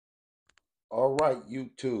All right,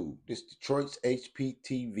 YouTube. This Detroit's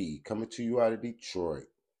HPTV coming to you out of Detroit.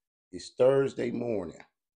 It's Thursday morning,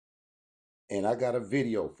 and I got a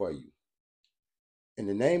video for you. And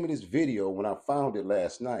the name of this video, when I found it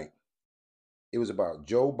last night, it was about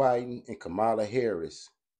Joe Biden and Kamala Harris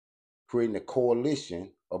creating a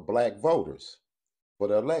coalition of black voters for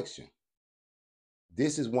the election.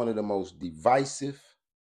 This is one of the most divisive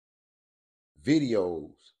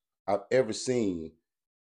videos I've ever seen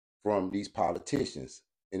from these politicians,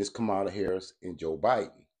 and it's Kamala Harris and Joe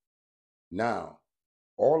Biden. Now,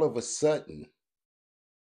 all of a sudden,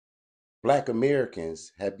 Black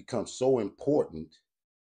Americans have become so important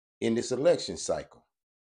in this election cycle.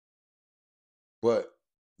 But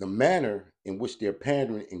the manner in which they're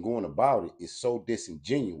pandering and going about it is so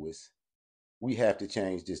disingenuous, we have to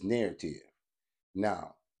change this narrative.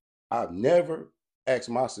 Now, I've never asked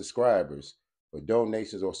my subscribers for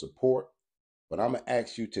donations or support, but I'm going to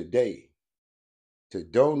ask you today to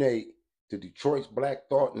donate to Detroit's Black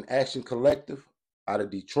Thought and Action Collective out of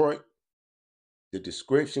Detroit. The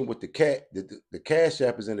description with the Cash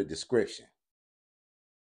App is in the description.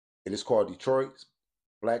 And it's called Detroit's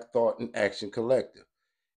Black Thought and Action Collective.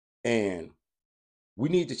 And we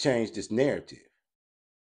need to change this narrative.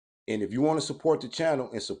 And if you want to support the channel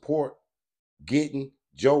and support getting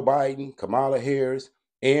Joe Biden, Kamala Harris,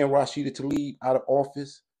 and Rashida Tlaib out of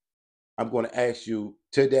office, I'm going to ask you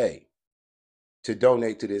today to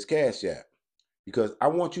donate to this Cash App, because I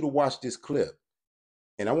want you to watch this clip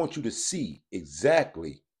and I want you to see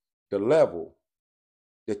exactly the level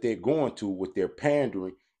that they're going to with their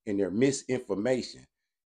pandering and their misinformation.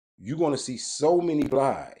 You're going to see so many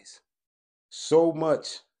lies, so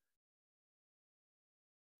much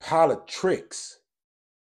politics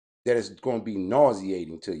that is going to be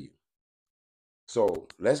nauseating to you. So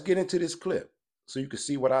let's get into this clip so you can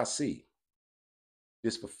see what I see.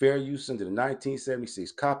 This for fair use under the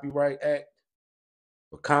 1976 Copyright Act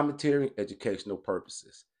for commentary and educational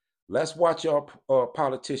purposes. Let's watch our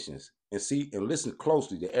politicians and see and listen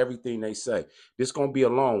closely to everything they say. This is going to be a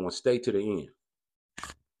long one. Stay to the end.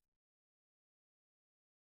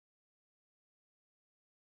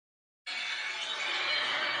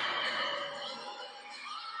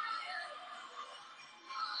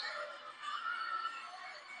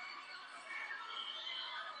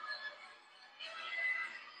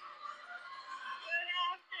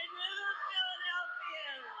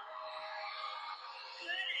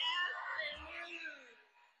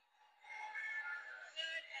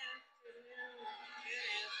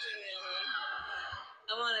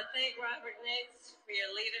 I want to thank Robert Nix for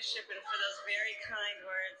your leadership and for those very kind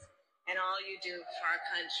words and all you do for our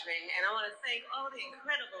country. And I want to thank all the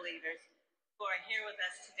incredible leaders who are here with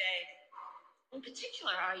us today, in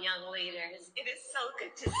particular our young leaders. It is so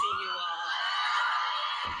good to see you all.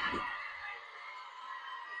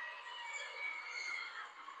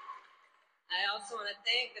 I also want to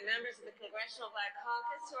thank the members of the Congressional Black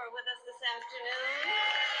Caucus who are with us this afternoon.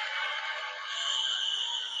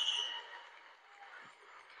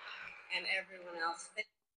 And everyone else.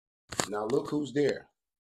 Now look who's there.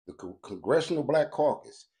 The Congressional Black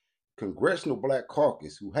Caucus. Congressional Black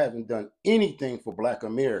Caucus, who haven't done anything for Black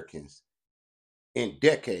Americans in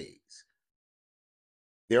decades.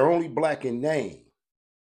 They're only black in name,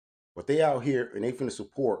 but they out here and they finna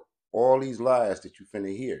support all these lies that you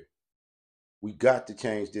finna hear. We got to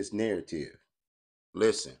change this narrative.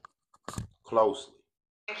 Listen closely.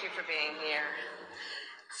 Thank you for being here.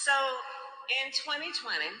 So in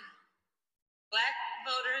 2020, Black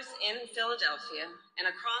voters in Philadelphia and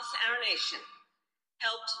across our nation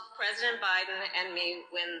helped President Biden and me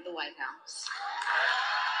win the White House.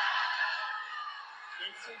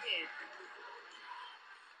 Yes, you did.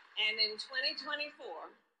 And in 2024,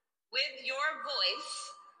 with your voice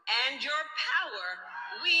and your power,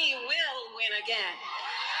 we will win again.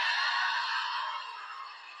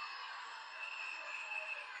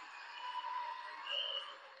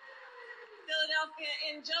 Philadelphia,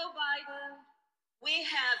 in Joe Biden, we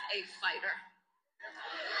have a fighter,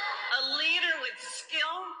 a leader with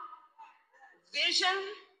skill, vision,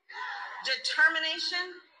 determination,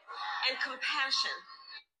 and compassion.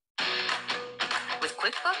 With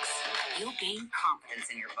QuickBooks, you'll gain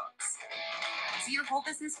confidence in your books. See your whole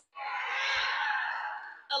business.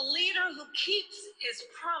 A leader who keeps his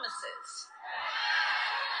promises.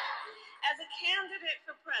 As a candidate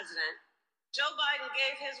for president, Joe Biden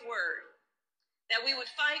gave his word that we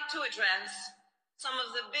would fight to address some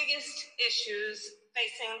of the biggest issues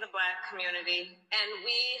facing the Black community, and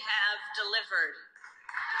we have delivered.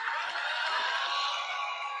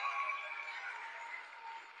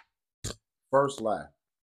 First lie.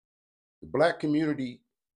 The Black community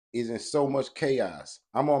is in so much chaos.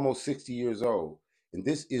 I'm almost 60 years old, and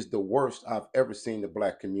this is the worst I've ever seen the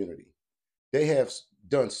black community. They have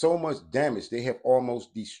done so much damage, they have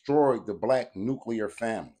almost destroyed the black nuclear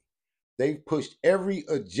family. They've pushed every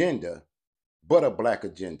agenda but a black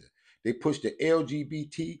agenda. They pushed the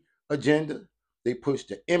LGBT agenda, they pushed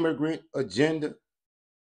the immigrant agenda,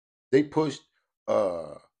 they pushed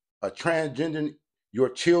a transgender your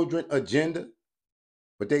children agenda,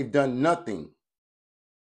 but they've done nothing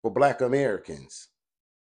for black Americans.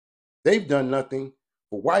 They've done nothing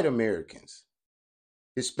for white Americans,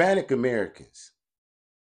 Hispanic Americans.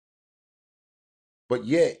 But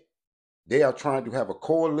yet, they are trying to have a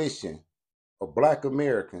coalition of black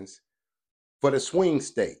Americans for the swing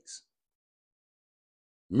states.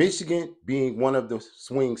 Michigan being one of the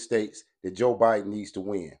swing states that Joe Biden needs to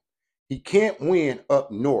win. He can't win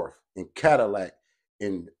up north in Cadillac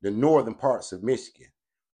in the northern parts of Michigan.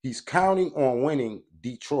 He's counting on winning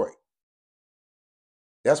Detroit.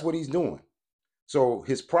 That's what he's doing. So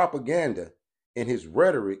his propaganda and his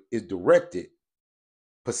rhetoric is directed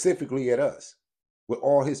specifically at us with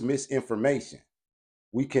all his misinformation.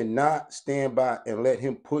 We cannot stand by and let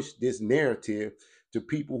him push this narrative to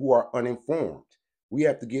people who are uninformed. We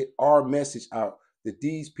have to get our message out that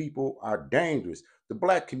these people are dangerous. The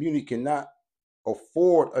black community cannot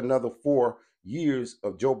afford another 4 years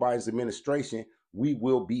of Joe Biden's administration. We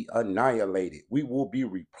will be annihilated. We will be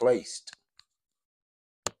replaced.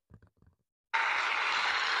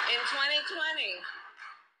 In 2020,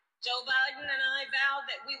 Joe Biden and I vowed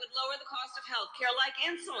that we would lower the cost of health care like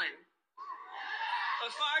insulin. For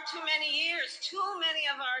far too many years, too many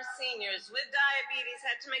of our seniors with diabetes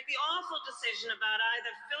had to make the awful decision about either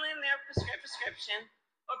filling their prescription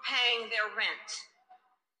or paying their rent.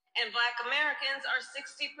 And Black Americans are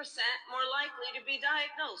 60% more likely to be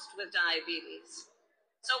diagnosed with diabetes.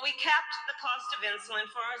 So we capped the cost of insulin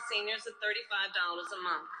for our seniors at $35 a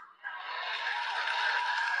month.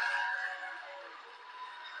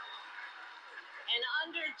 And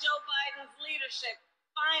under Joe Biden's leadership,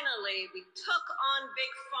 finally, we took on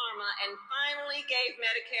Big Pharma and finally gave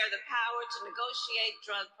Medicare the power to negotiate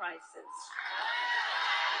drug prices.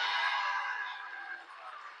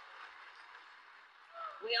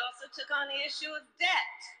 We also took on the issue of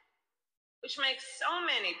debt, which makes so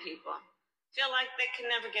many people feel like they can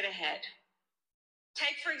never get ahead.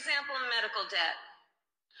 Take, for example, medical debt.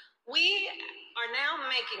 We are now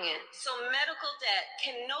making it so medical debt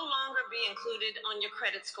can no longer be included on your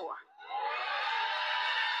credit score.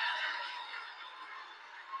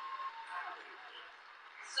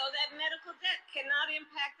 So that medical debt cannot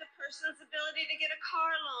impact a person's ability to get a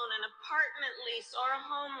car loan, an apartment lease, or a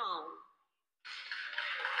home loan.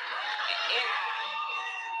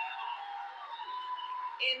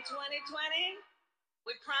 In 2020,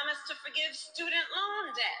 we promised to forgive student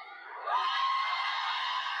loan debt.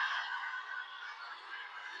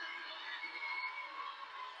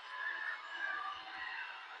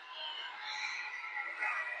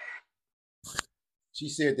 She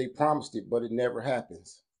said they promised it, but it never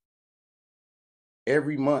happens.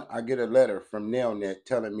 Every month I get a letter from Nelnet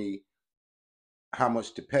telling me how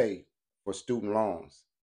much to pay for student loans.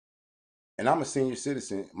 And I'm a senior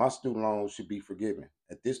citizen. My student loans should be forgiven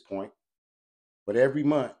at this point. But every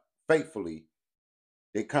month, faithfully,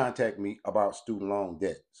 they contact me about student loan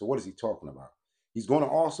debt. So what is he talking about? He's going to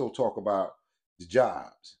also talk about the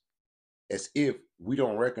jobs, as if we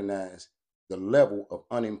don't recognize the level of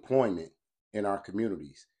unemployment in our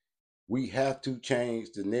communities. We have to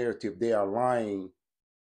change the narrative. They are lying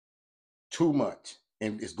too much,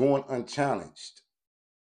 and it's going unchallenged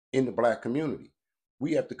in the black community.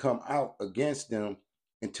 We have to come out against them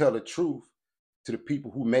and tell the truth to the people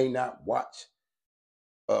who may not watch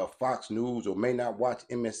Fox News or may not watch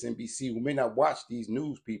MSNBC, who may not watch these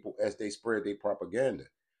news people as they spread their propaganda.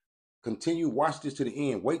 Continue, watch this to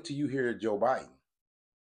the end. Wait till you hear Joe Biden.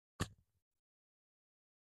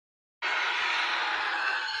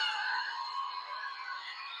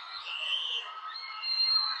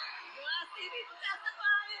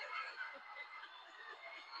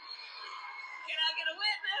 Can I get a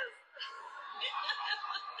witness?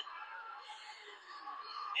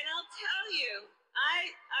 And I'll tell you, I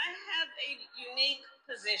have a unique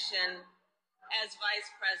position as vice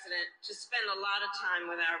president to spend a lot of time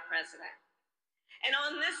with our president. And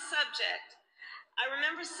on this subject, I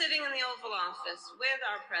remember sitting in the Oval Office with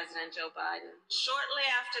our president, Joe Biden, shortly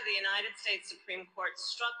after the United States Supreme Court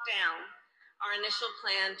struck down our initial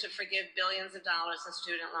plan to forgive billions of dollars in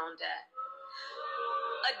student loan debt.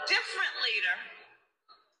 A different leader,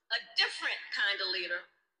 a different kind of leader,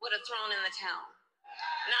 would have thrown in the towel.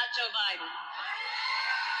 Not Joe Biden.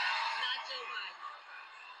 Not Joe Biden.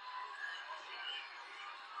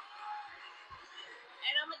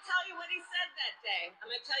 And I'm going to tell you what he said that day.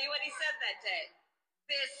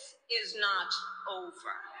 This is not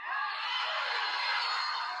over.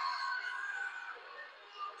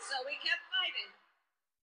 So we kept fighting.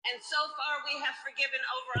 And so far, we have forgiven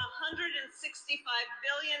over $165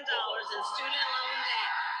 billion in student loan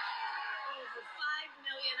debt. Over 5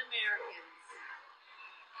 million Americans.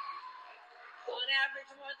 On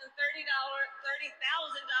average, more than $30,000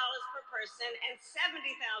 per person and $70,000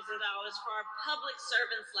 for our public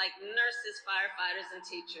servants like nurses, firefighters, and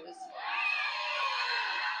teachers.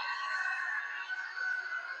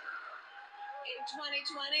 In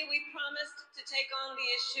 2020, we promised to take on the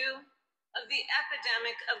issue of the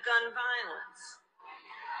epidemic of gun violence.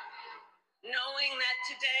 Knowing that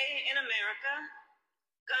today in America,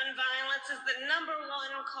 gun violence is the #1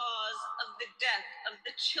 cause of the death of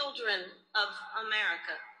the children of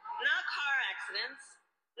America. Not car accidents,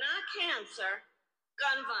 not cancer,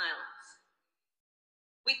 gun violence.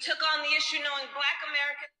 We took on the issue knowing Black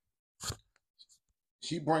Americans.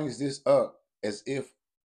 She brings this up as if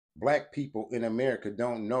Black people in America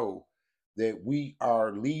don't know that we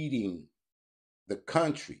are leading the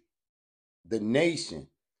country, the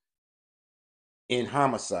nation, in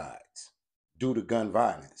homicides due to gun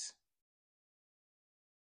violence,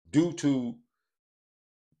 due to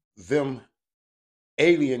them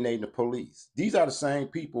alienating the police. These are the same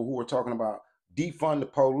people who are talking about defund the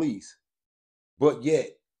police, but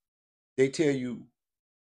yet they tell you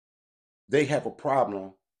they have a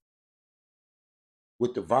problem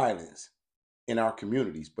with the violence in our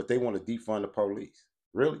communities, but they want to defund the police.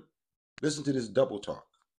 Really? Listen to this double talk.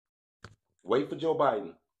 Wait for Joe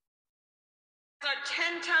Biden. Are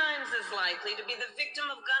 10 times as likely to be the victim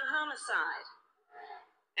of gun homicide.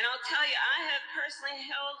 And I'll tell you, I have personally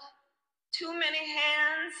held too many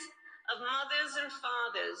hands of mothers and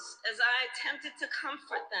fathers as I attempted to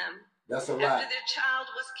comfort them. That's a lie. After their child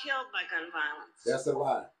was killed by gun violence. That's a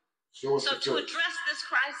lie. So to address this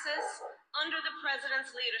crisis, under the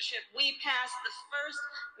president's leadership, we passed the first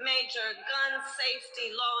major gun safety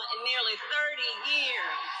law in nearly 30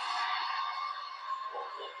 years.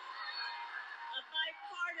 A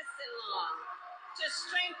bipartisan law to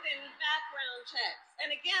strengthen background checks.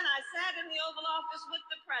 And again, I sat in the Oval Office with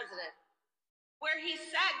the president, where he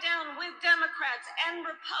sat down with Democrats and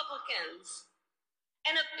Republicans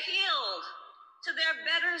and appealed to their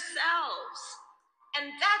better selves. And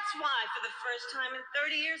that's why, for the first time in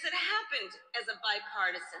 30 years, it happened as a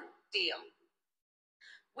bipartisan deal.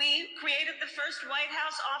 We created the first White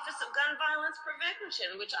House Office of Gun Violence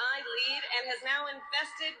Prevention, which I lead, and has now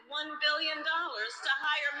invested $1 billion to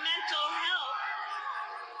hire mental health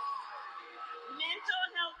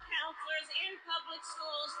counselors in public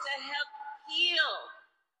schools to help heal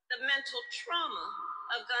the mental trauma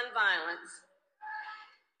of gun violence.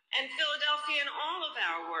 And Philadelphia, in all of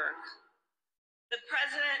our work, the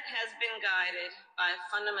president has been guided by a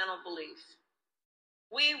fundamental belief.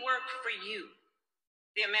 We work for you,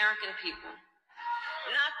 the American people,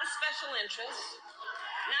 not the special interests,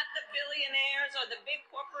 not the billionaires or the big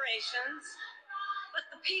corporations, but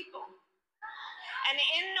the people. And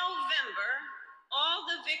in November, all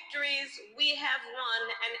the victories we have won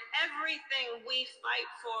and everything we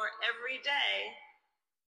fight for every day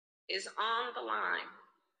is on the line.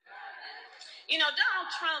 You know,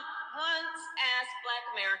 Donald Trump once asked Black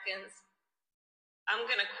Americans, I'm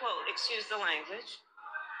going to quote, excuse the language,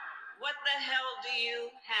 "What the hell do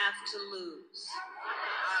you have to lose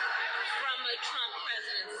from a Trump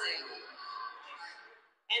presidency?"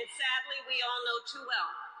 And sadly, we all know too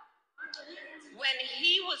well. When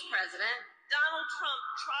he was president, Donald Trump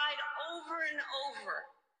tried over and over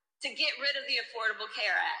to get rid of the Affordable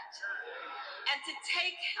Care Act and to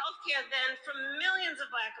take health care then from millions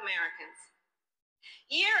of Black Americans.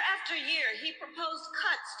 Year after year, he proposed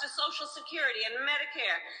cuts to Social Security and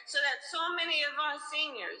Medicare so that so many of our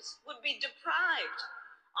seniors would be deprived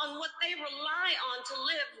on what they rely on to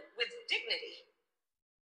live with dignity.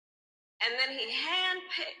 And then he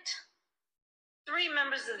handpicked 3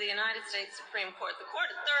 members of the United States Supreme Court, the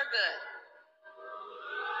Court of Thurgood,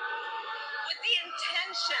 with the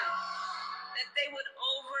intention that they would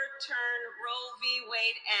overturn Roe v.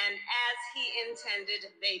 Wade, and as he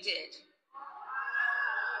intended, they did.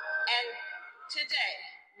 And today,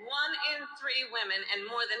 1 in 3 women and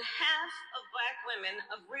more than half of Black women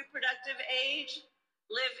of reproductive age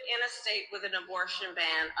live in a state with an abortion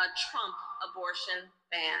ban, a Trump abortion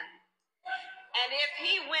ban. And if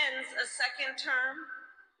he wins a second term,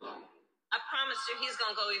 I promise you he's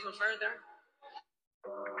going to go even further.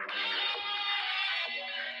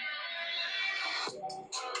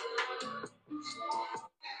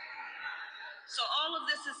 So all of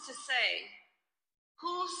this is to say,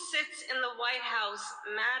 Who sits in the White House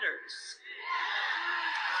matters.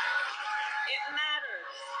 It matters.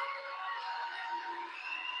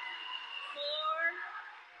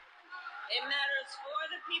 It matters for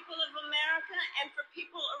the people of America and for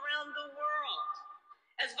people around the world.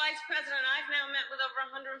 As Vice President, I've now met with over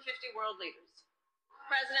 150 world leaders,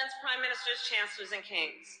 presidents, prime ministers, chancellors, and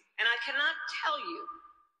kings. And I cannot tell you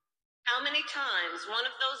how many times one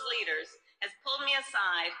of those leaders has pulled me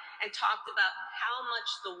aside and talked about how much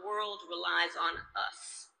the world relies on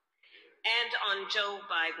us and on Joe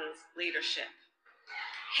Biden's leadership.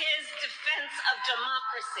 His defense of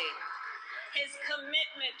democracy, his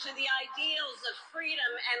commitment to the ideals of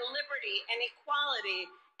freedom and liberty and equality,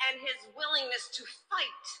 and his willingness to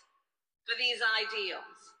fight for these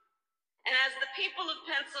ideals. And as the people of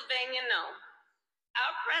Pennsylvania know,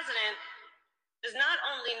 our president does not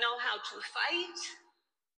only know how to fight,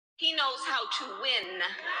 he knows how to win.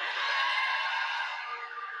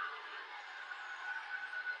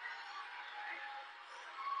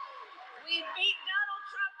 We beat Donald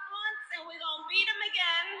Trump once, and we're going to beat him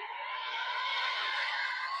again.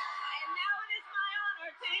 And now it is my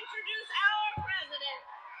honor to introduce our president,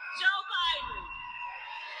 Joe Biden.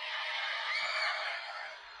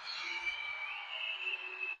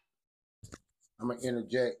 I'm going to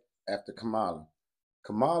interject after Kamala.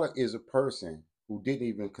 Kamala is a person who didn't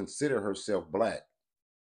even consider herself black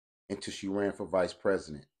until she ran for vice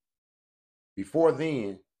president. Before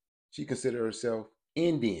then, she considered herself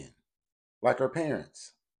Indian, like her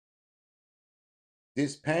parents.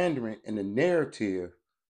 This pandering and the narrative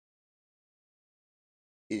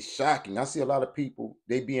is shocking. I see a lot of people,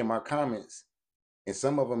 they be in my comments, and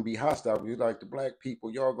some of them be hostile. Be like, the black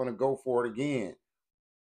people, y'all gonna go for it again.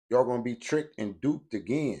 Y'all gonna be tricked and duped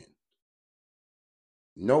again.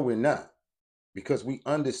 No, we're not. Because we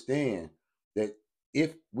understand that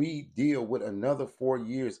if we deal with another 4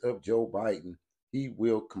 years of Joe Biden, he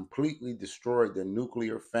will completely destroy the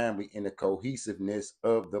nuclear family and the cohesiveness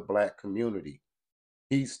of the black community.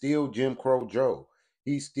 He's still Jim Crow Joe.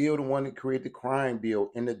 He's still the one that created the crime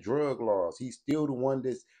bill and the drug laws. He's still the one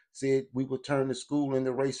that said we would turn the school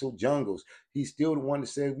into racial jungles. He's still the one that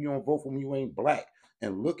said, if you don't vote for me, you ain't black.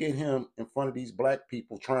 And look at him in front of these black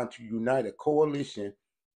people trying to unite a coalition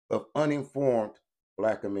of uninformed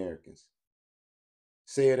black Americans.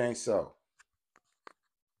 Say it ain't so.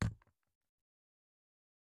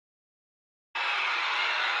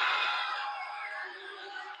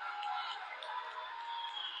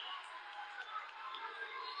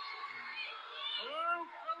 Hello,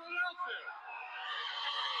 Philadelphia.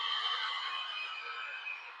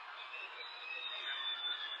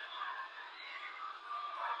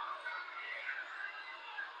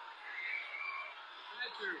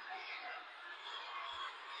 Thank you. Thank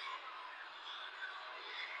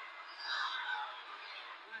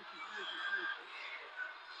you.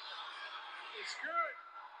 It's good.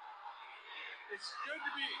 It's good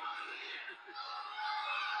to be.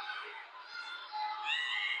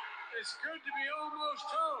 It's good to be almost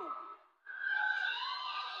home.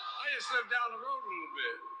 I just live down the road a little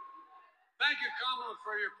bit. Thank you, Kamala,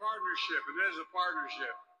 for your partnership. It is a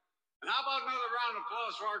partnership. And how about another round of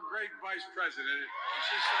applause for our great Vice President?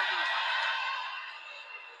 She's so nice.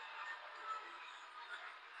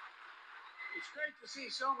 It's great to see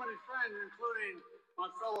so many friends, including my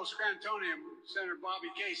fellow Scrantonian, Senator Bobby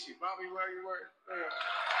Casey. Bobby, where you were? There you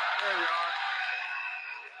are.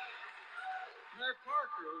 Mayor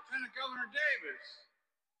Parker, Lieutenant Governor Davis,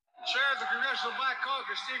 Chair of the Congressional Black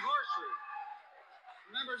Caucus, Steve Horsley,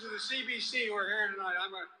 members of the CBC who are here tonight.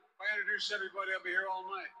 If I introduce everybody, I'll be here all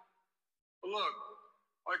night. But look,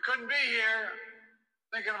 I couldn't be here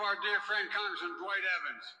thinking of our dear friend Congressman Dwight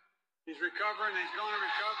Evans. He's recovering, he's going to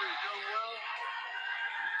recover, he's doing well.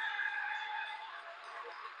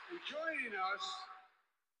 And joining us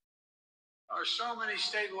are so many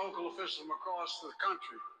state and local officials from across the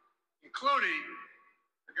country, including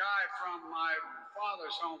the guy from my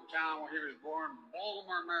father's hometown where he was born,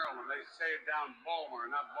 Baltimore, Maryland. They say it down Baltimore,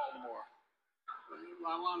 not Baltimore.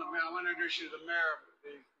 I want to introduce you to the mayor,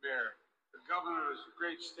 the governor of this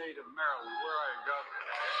great state of Maryland. Where are you, Governor?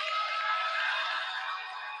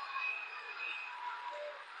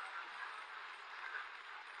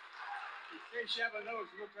 In case you haven't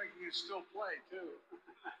noticed, it looks like you can still play, too.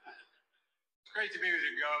 It's great to be with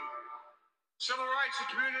you, Gov. Civil rights and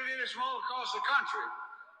community leaders from all across the country.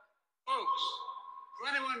 Folks,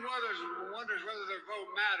 if anyone wonders whether their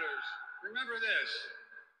vote matters, remember this.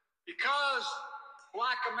 Because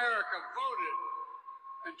Black America voted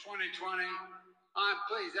in 2020,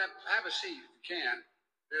 please have a seat if you can.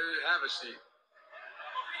 Have a seat.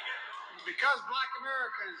 Because Black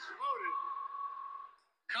Americans voted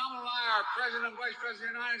Kamala and I are President and Vice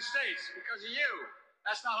President of the United States because of you.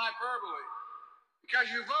 That's not hyperbole. Because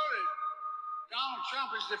you voted, Donald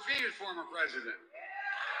Trump has defeated former president.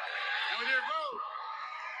 And with your vote,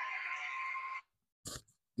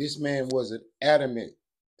 this man was an adamant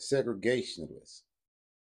segregationalist.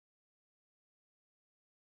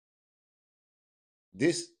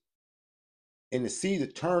 And to see the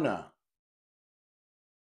turnout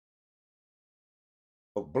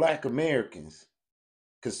of Black Americans,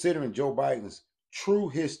 considering Joe Biden's true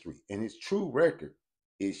history and his true record,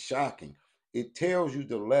 is shocking. It tells you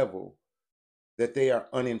the level that they are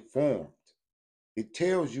uninformed. It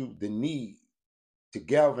tells you the need to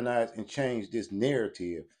galvanize and change this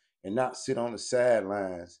narrative and not sit on the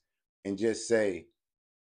sidelines and just say,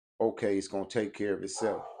 okay, it's going to take care of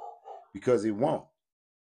itself, because it won't.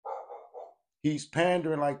 He's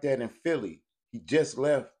pandering like that in Philly. He just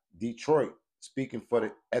left Detroit speaking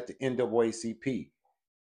at the NAACP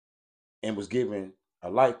and was given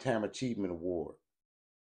a Lifetime Achievement Award.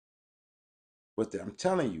 But I'm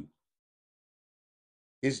telling you,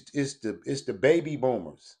 it's the baby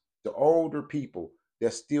boomers, the older people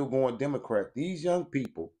that's still going Democrat. These young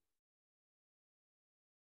people,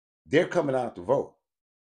 they're coming out to vote,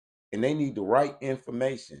 and they need the right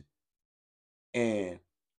information. And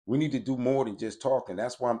we need to do more than just talking.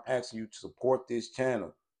 That's why I'm asking you to support this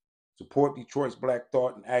channel, support Detroit's Black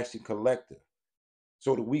Thought and Action Collective,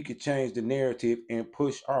 so that we could change the narrative and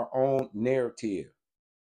push our own narrative.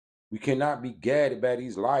 We cannot be guided by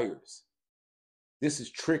these liars. This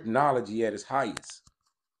is tricknology at its highest.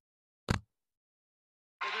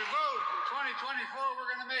 with your vote in 2024, we're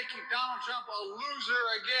going to make Donald Trump a loser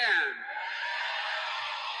again.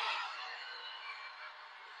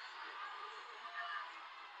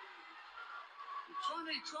 In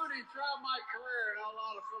 2020, throughout my career, and a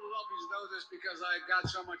lot of Philadelphians know this because I got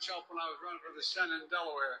so much help when I was running for the Senate in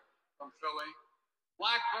Delaware from Philly,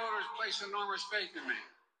 Black voters placed enormous faith in me.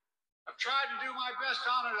 I've tried to do my best to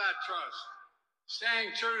honor that trust,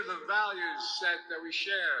 staying true to the values set that we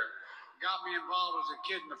share, got me involved as a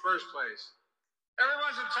kid in the first place.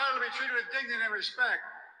 Everyone's entitled to be treated with dignity and respect.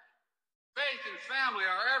 Faith and family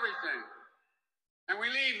are everything, and we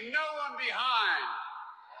leave no one behind.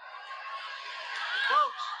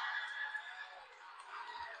 Folks,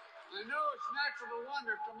 I know it's natural to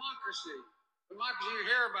wonder if democracy you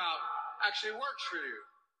hear about, actually works for you.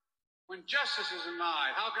 When justice is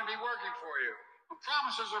denied, how can it be working for you? When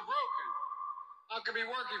promises are broken, how can it be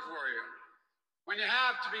working for you? When you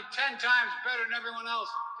have to be 10 times better than everyone else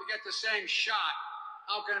to get the same shot,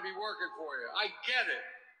 how can it be working for you? I get it.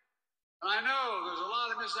 And I know there's a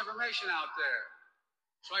lot of misinformation out there.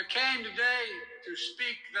 So I came today to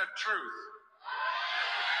speak the truth.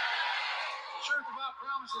 The truth about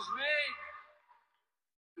promises made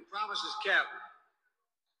and promises kept.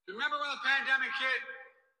 Remember when the pandemic hit?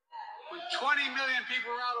 When 20 million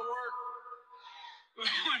people were out of work?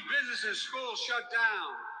 When businesses, schools shut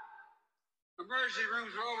down? Emergency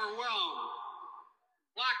rooms were overwhelmed?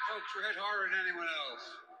 Black folks were hit harder than anyone else.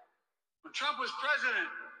 When Trump was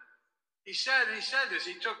president, he said this,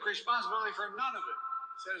 he took responsibility for none of it.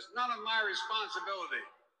 He said, it's none of my responsibility.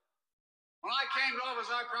 When I came to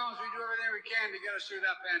office, I promised we'd do everything we can to get us through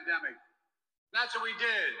that pandemic. And that's what we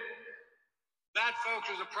did. That,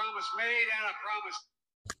 folks, was a promise made and a promise.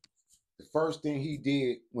 The first thing he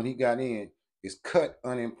did when he got in is cut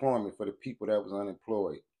unemployment for the people that was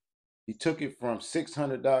unemployed. He took it from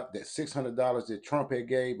 $600 that Trump had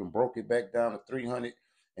gave and broke it back down to $300,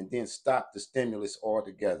 and then stopped the stimulus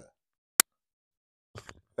altogether.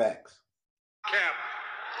 Facts. Cap.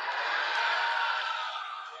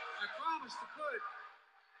 I promised to put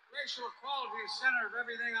racial equality at the center of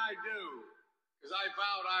everything I do, because I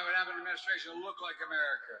vowed I would have an administration that looked like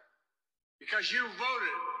America. Because you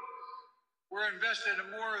voted, we're invested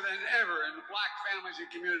more than ever in the Black families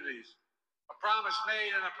and communities. A promise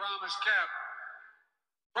made and a promise kept.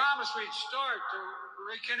 Promise we'd start to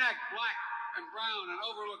reconnect Black and brown and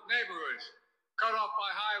overlooked neighborhoods cut off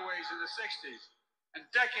by highways in the 60s, and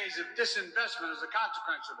decades of disinvestment as a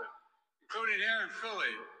consequence of it, including here in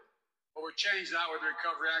Philly. But we're changing that with the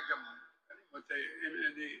Recovery Act.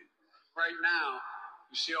 Right now,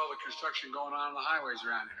 you see all the construction going on the highways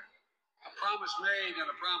around here. A promise made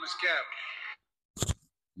and a promise kept.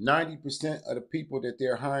 90% of the people that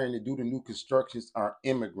they're hiring to do the new constructions are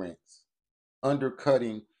immigrants,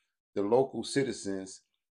 undercutting the local citizens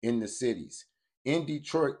in the cities. In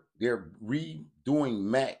Detroit, they're redoing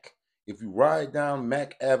Mack. If you ride down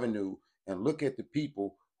Mack Avenue and look at the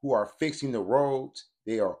people who are fixing the roads,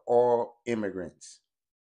 they are all immigrants.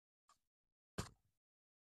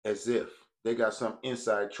 As if they got some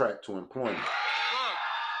inside track to employment. Look,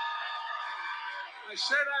 I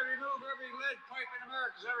said I remove every lead pipe in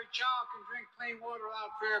America so every child can drink clean water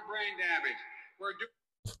without fear of brain damage. We're doing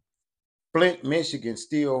Flint, Michigan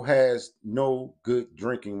still has no good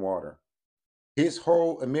drinking water. His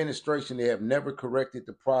whole administration, they have never corrected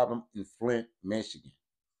the problem in Flint, Michigan.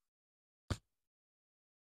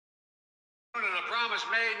 a promise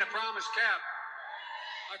made and a promise kept.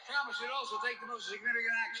 I promise you'd also take the most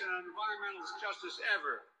significant action on environmental justice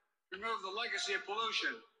ever. Remove the legacy of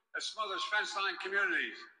pollution that smothers fence-line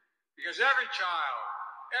communities. Because every child,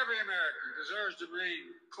 every American deserves to breathe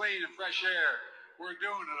clean and fresh air. We're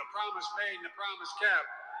doing it. A promise made and a promise kept.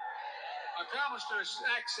 I promise to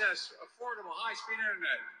access affordable high-speed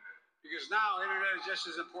internet. Because now internet is just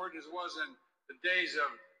as important as it was in the days of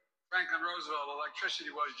Franklin Roosevelt.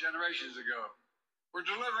 Electricity was generations ago. We're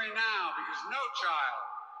delivering now because no child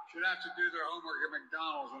should have to do their homework at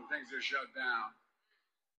McDonald's when things are shut down.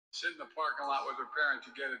 Sit in the parking lot with their parent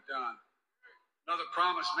to get it done. Another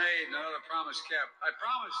promise made, another promise kept. I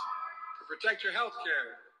promise to protect your health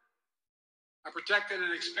care. I protected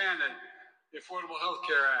and expanded the Affordable Health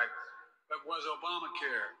Care Act that was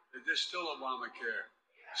Obamacare. It is still Obamacare.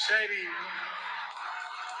 Saving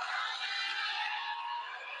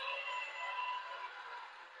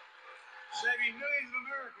millions of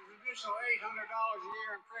Americans an additional $800 a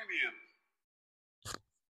year in premiums.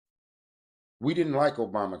 We didn't like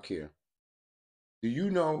Obamacare. Do you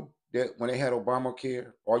know that when they had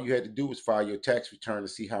Obamacare, all you had to do was file your tax return to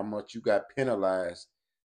see how much you got penalized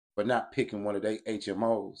for not picking one of their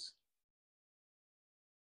HMOs?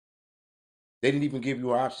 They didn't even give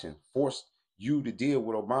you an option, forced you to deal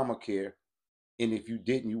with Obamacare, and if you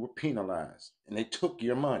didn't, you were penalized, and they took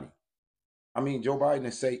your money. I mean, Joe Biden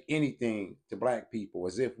to say anything to black people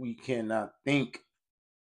as if we cannot think.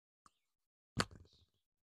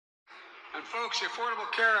 And folks, the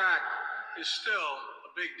Affordable Care Act is still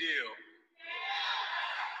a big deal.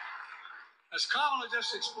 As Kamala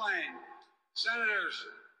just explained, senators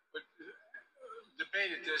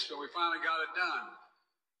debated this, but we finally got it done.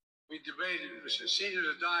 We debated seniors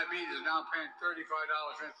with diabetes are now paying $35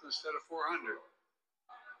 instead of $400.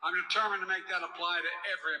 I'm determined to make that apply to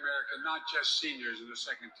every American, not just seniors in the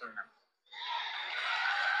second term.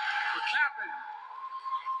 We're capping.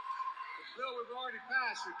 The bill we've already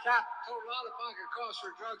passed, we cap total out-of-pocket costs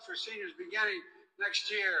for drugs for seniors beginning next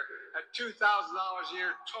year at $2,000 a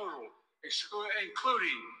year total,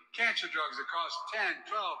 including cancer drugs that cost $10,000,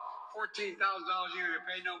 $12,000, $14,000 a year. You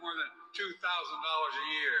pay no more than $2,000 a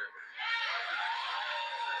year.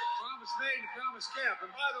 Promise made and promise kept. And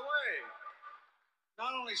by the way,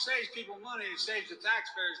 not only saves people money, it saves the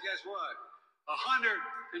taxpayers, guess what? $160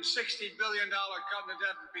 billion cut in the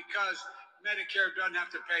debt because Medicare doesn't have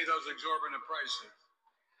to pay those exorbitant prices.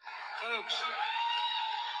 Folks,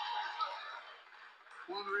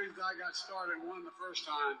 one of the reasons I got started and won the first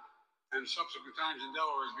time and subsequent times in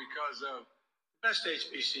Delaware is because of the best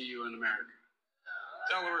HBCU in America,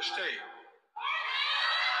 Delaware State.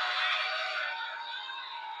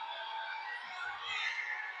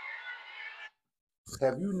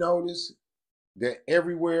 Have you noticed that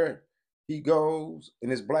everywhere he goes and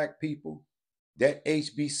his black people, that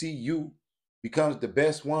HBCU becomes the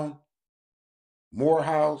best one?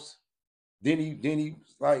 Morehouse, then he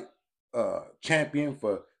like champion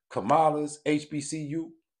for Kamala's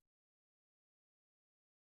HBCU.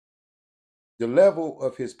 The level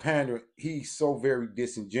of his pandering, he's so very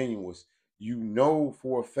disingenuous. You know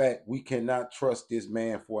for a fact we cannot trust this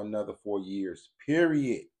man for another 4 years.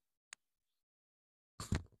 Period.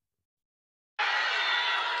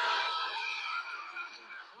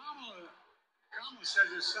 Kamala says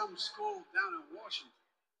there's some school down in Washington.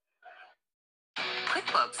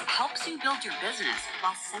 QuickBooks helps you build your business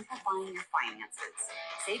while simplifying your finances,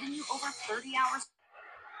 saving you over 30 hours.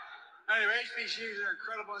 Anyway, HBCUs are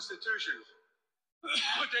incredible institutions,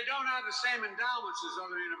 but they don't have the same endowments as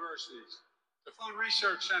other universities to fund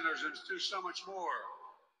research centers and to do so much more.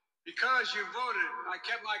 Because you voted, I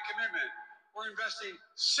kept my commitment. We're investing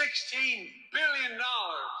 $16 billion,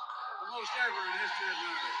 the most ever in the history of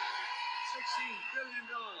America. $16 billion.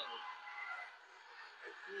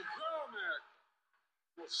 We'll grow America.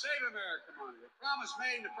 We'll save America money. A promise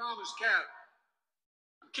made and a promise kept.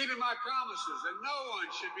 I'm keeping my promises that no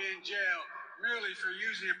one should be in jail merely for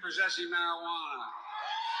using and possessing marijuana.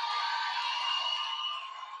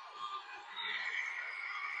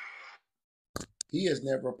 He has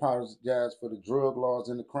never apologized for the drug laws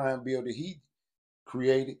and the crime bill that he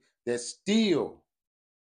created that still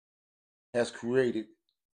has created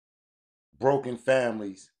broken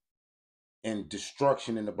families and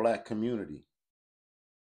destruction in the black community.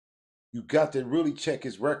 You got to really check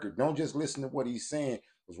his record. Don't just listen to what he's saying.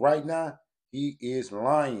 Because right now, He is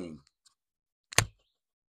lying.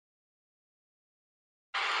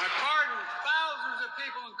 I pardoned thousands of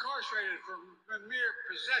people incarcerated for mere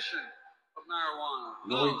possession of marijuana.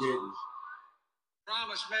 No, he didn't.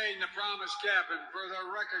 Promise made and the promise kept, and for the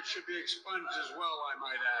record should be expunged as well, I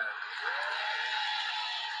might add.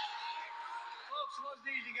 Folks, it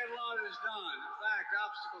wasn't easy to get a lot of this done. In fact,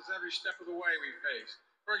 obstacles every step of the way we faced.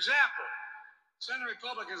 For example, Senate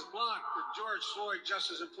Republicans blocked the George Floyd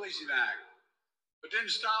Justice and Policing Act, but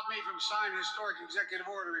didn't stop me from signing a historic executive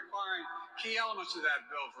order requiring key elements of that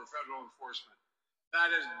bill for federal enforcement.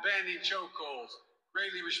 That is, banning chokeholds,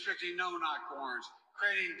 greatly restricting no-knock warrants,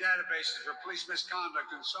 creating databases for police misconduct,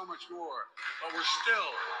 and so much more. But we're still,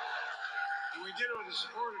 and we did it with the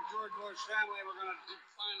support of George Bush's family, and we're going to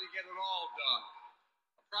finally get it all done.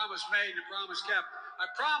 A promise made and a promise kept. I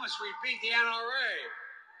promised we'd beat the NRA,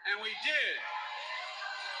 and we did.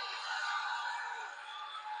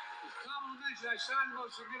 As Kamala mentioned, I signed the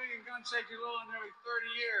most significant gun safety law in nearly 30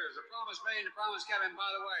 years. A promise made and a promise kept. And by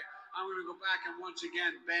the way, I'm going to go back and once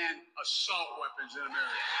again ban assault weapons in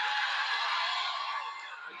America.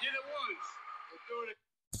 I did it once. We'll do it again.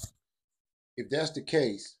 If that's the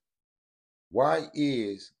case, why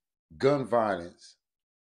is gun violence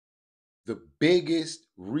the biggest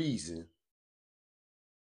reason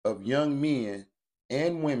of young men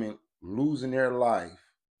and women losing their life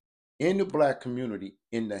in the black community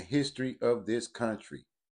in the history of this country?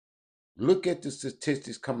 Look at the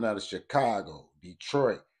statistics coming out of Chicago,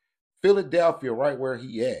 Detroit, Philadelphia, right where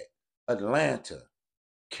he at, Atlanta,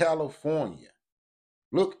 California.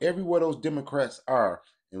 Look everywhere those Democrats are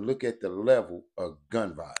and look at the level of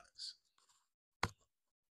gun violence.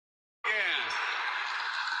 Yeah.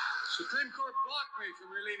 Supreme Court blocked me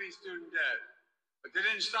from relieving student debt, but they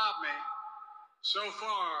didn't stop me. So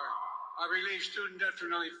far, I've relieved student debt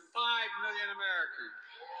for nearly 5 million Americans.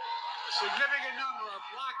 A significant number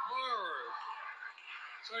are black borrowers.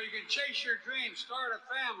 So you can chase your dreams, start a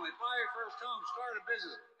family, buy your first home, start a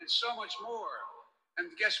business, and so much more.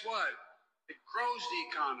 And guess what? It grows the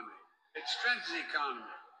economy. It strengthens the economy.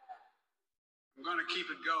 I'm going to keep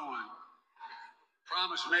it going.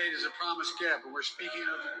 Promise made is a promise kept. And we're speaking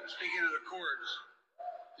of the courts.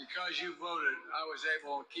 Because you voted, I was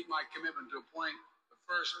able to keep my commitment to appoint the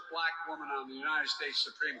first black woman on the United States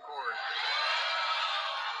Supreme Court.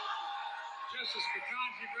 Justice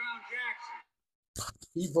Ketanji Brown Jackson.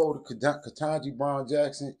 He voted Ketanji Brown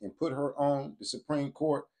Jackson and put her on the Supreme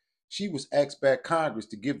Court. She was asked by Congress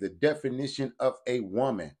to give the definition of a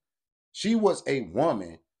woman. She was a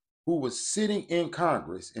woman who was sitting in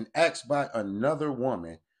Congress and asked by another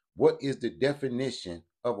woman, what is the definition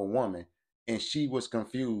of a woman? And she was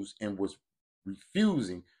confused and was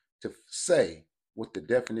refusing to say what the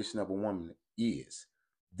definition of a woman is.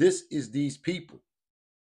 This is these people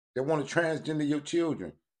that want to transgender your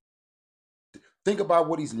children. Think about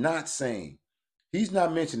what he's not saying. He's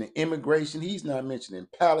not mentioning immigration. He's not mentioning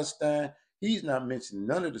Palestine. He's not mentioning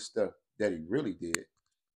none of the stuff that he really did.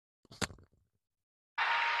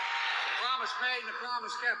 Promise made and a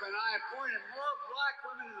promise kept, and I appointed more black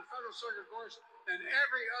women in the federal circuit courts than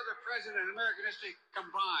every other president in American history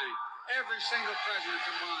combined. Every single president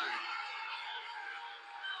combined.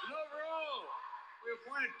 And overall, we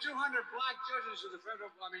appointed 200 black judges to the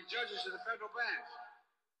federal bench.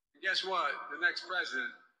 And guess what? The next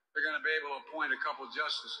president, they're going to be able to appoint a couple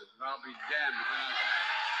justices, and I'll be damned if they're not going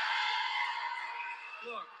to.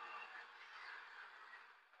 Look,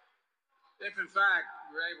 if in fact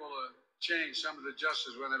we're able to change some of the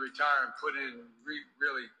justices when they retire and put in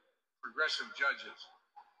really progressive judges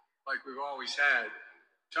like we've always had,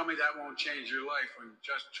 tell me that won't change your life when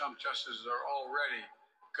Trump justices are already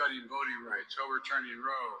cutting voting rights, overturning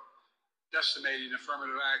Roe, decimating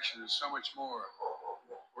affirmative action, and so much more.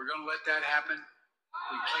 We're going to let that happen?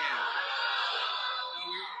 We can't.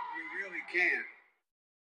 No, we really can't.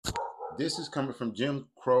 This is coming from Jim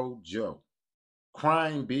Crow Joe.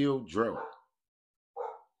 Crime Bill Joe.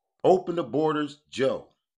 Open the borders Joe.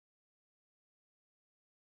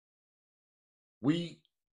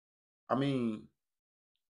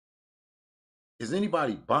 Is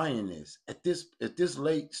anybody buying this at this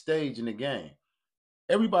late stage in the game?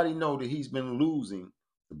 Everybody know that he's been losing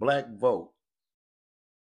the black vote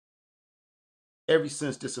ever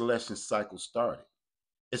since this election cycle started,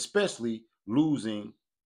 especially losing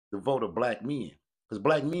the vote of black men, because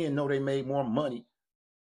black men know they made more money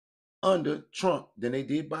under Trump than they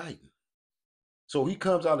did Biden. So he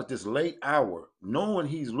comes out at this late hour knowing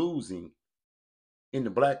he's losing in the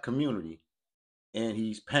black community, and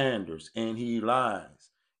he panders and he lies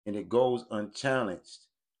and it goes unchallenged.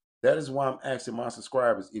 That is why I'm asking my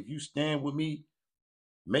subscribers, if you stand with me,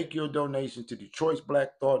 Make your donation to Detroit's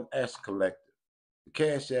Black Thought and Action Collective. The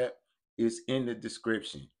Cash App is in the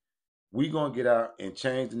description. We're going to get out and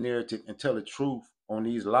change the narrative and tell the truth on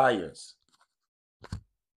these liars.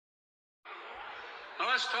 Now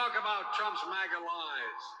let's talk about Trump's MAGA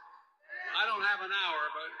lies. I don't have an hour,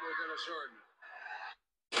 but we're going to shorten it.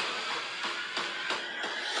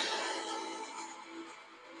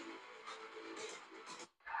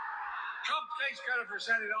 Trump takes credit for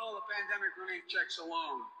sending all the pandemic relief checks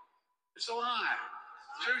alone. It's a lie.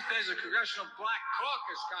 The truth is, the Congressional Black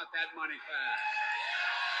Caucus got that money passed.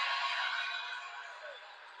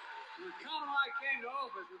 When Kamala came to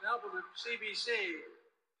office with the help of the CBC,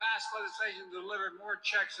 passed legislation delivered more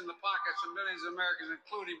checks in the pockets of millions of Americans,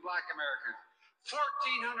 including Black Americans.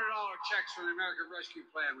 $1,400 checks from the American Rescue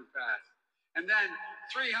Plan we passed. And then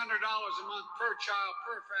 $300 a month per child,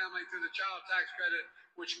 per family through the child tax credit,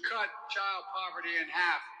 which cut child poverty in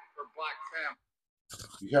half for Black families.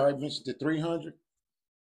 You heard I mentioned the 300?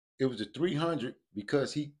 It was the 300 because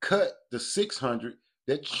he cut the 600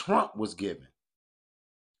 that Trump was giving.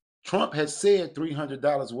 Trump had said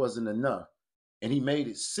 $300 wasn't enough, and he made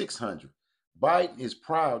it 600. Biden is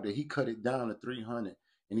proud that he cut it down to 300,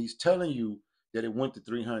 and he's telling you that it went to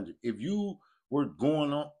 300. If you were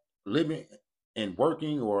going on living and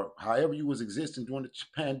working or however you was existing during the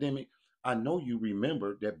pandemic, I know you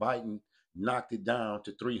remember that Biden knocked it down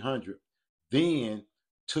to 300, then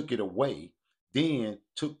took it away, then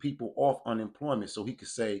took people off unemployment so he could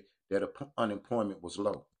say that unemployment was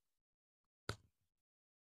low.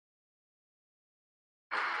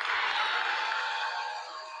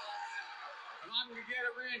 And I'm going to get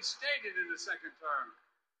it reinstated in the second term.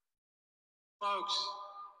 Folks,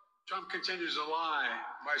 Trump continues to lie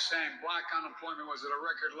by saying Black unemployment was at a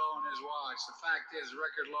record low on his watch. The fact is,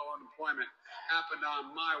 record low unemployment happened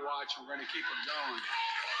on my watch, and we're going to keep it going.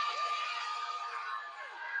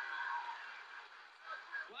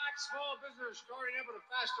 Black small business are starting up at a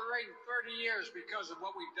faster rate in 30 years because of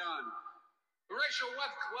what we've done. The racial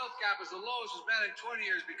wealth gap is the lowest it's been in 20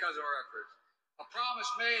 years because of our efforts. A promise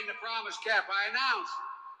made and a promise kept. I announced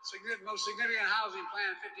the most significant housing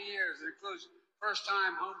plan in 50 years. It includes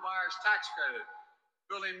first-time home buyers tax credit,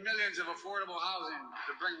 building millions of affordable housing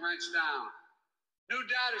to bring rents down. New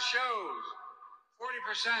data shows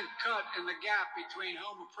 40% cut in the gap between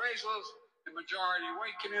home appraisals in majority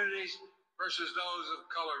white communities versus those of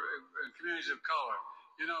color, communities of color.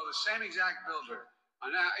 You know, the same exact builder on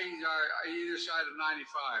either side of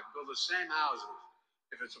 95 build the same houses.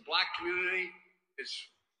 If it's a Black community, it's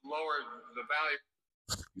lower the value.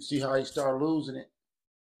 You see how he started losing it?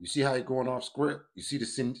 You see how he's going off script? You see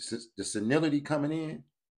the senility coming in?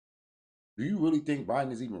 Do you really think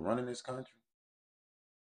Biden is even running this country?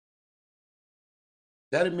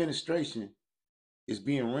 That administration is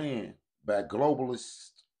being ran by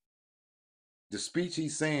globalists. The speech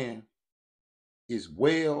he's saying is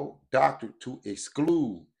well doctored to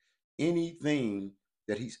exclude anything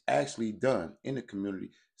that he's actually done in the community,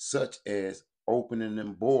 such as opening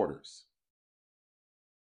them borders.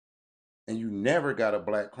 And you never got a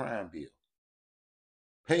Black crime bill.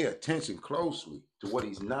 Pay attention closely to what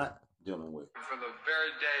he's not dealing with. From the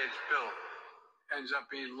very day it's built, ends up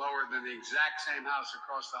being lower than the exact same house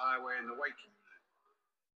across the highway in the white community.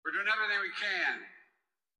 We're doing everything we can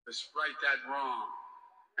to right that wrong.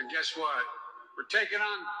 And guess what? We're taking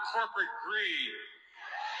on corporate greed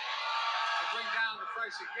to bring down the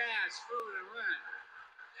price of gas, food, and rent.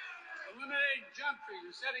 Eliminating junk fees.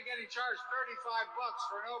 Instead of getting charged $35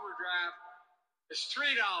 for an overdraft, it's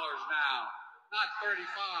 $3 now, not $35.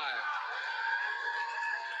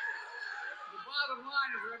 The bottom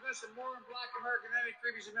line is we're investing more in Black America than any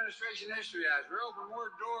previous administration history has. We're opening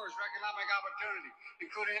more doors for economic opportunity,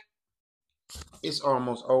 including... It's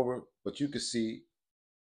almost over, but you can see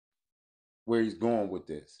where he's going with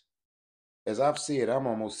this. As I've said, I'm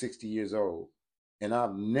almost 60 years old, and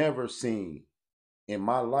I've never seen in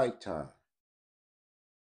my lifetime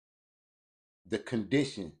the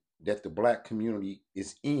condition that the Black community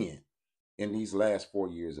is in these last 4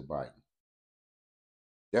 years of Biden.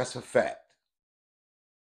 That's a fact.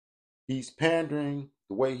 He's pandering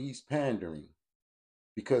the way he's pandering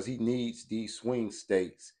because he needs these swing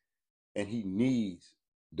states and he needs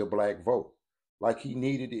the Black vote like he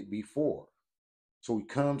needed it before. So he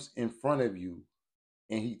comes in front of you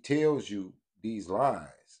and he tells you these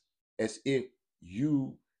lies as if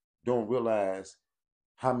you don't realize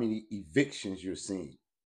how many evictions you're seeing.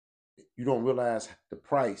 You don't realize the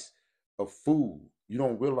price of food. You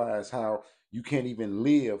don't realize how you can't even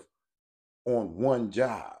live on one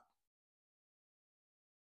job.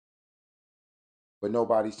 But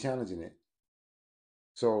nobody's challenging it.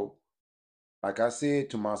 So Like I said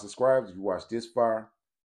to my subscribers, if you watch this far,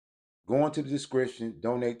 go into the description,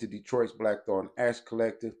 donate to Detroit's Black Thought and Action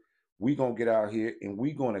Collective. We're going to get out here and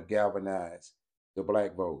we're going to galvanize the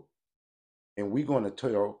black vote. And we're going to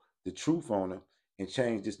tell the truth on him and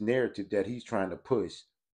change this narrative that he's trying to push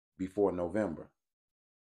before November.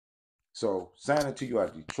 So, signing to you out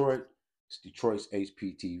of Detroit. It's Detroit's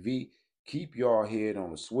HPTV. Keep y'all head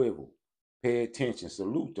on a swivel. Pay attention.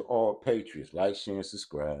 Salute to all patriots. Like, share, and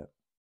subscribe.